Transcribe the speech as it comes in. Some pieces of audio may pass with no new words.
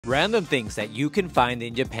Random things that you can find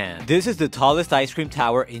in Japan. This is the tallest ice cream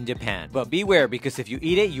tower in Japan, but beware because if you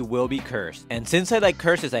eat it, you will be cursed. And since I like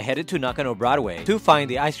curses, I headed to Nakano Broadway to find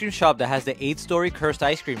the ice cream shop that has the 8-story cursed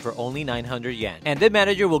ice cream for only 900 yen. And the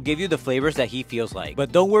manager will give you the flavors that he feels like.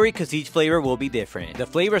 But don't worry because each flavor will be different. The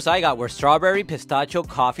flavors I got were strawberry, pistachio,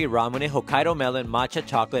 coffee, ramune, Hokkaido melon, matcha,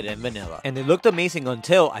 chocolate, and vanilla. And they looked amazing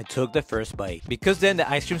until I took the first bite. Because then the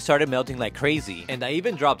ice cream started melting like crazy, and I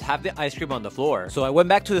even dropped half the ice cream on the floor. So I went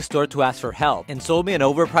back to the store to ask for help and sold me an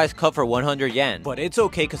overpriced cup for 100 yen. But it's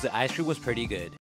okay because the ice cream was pretty good.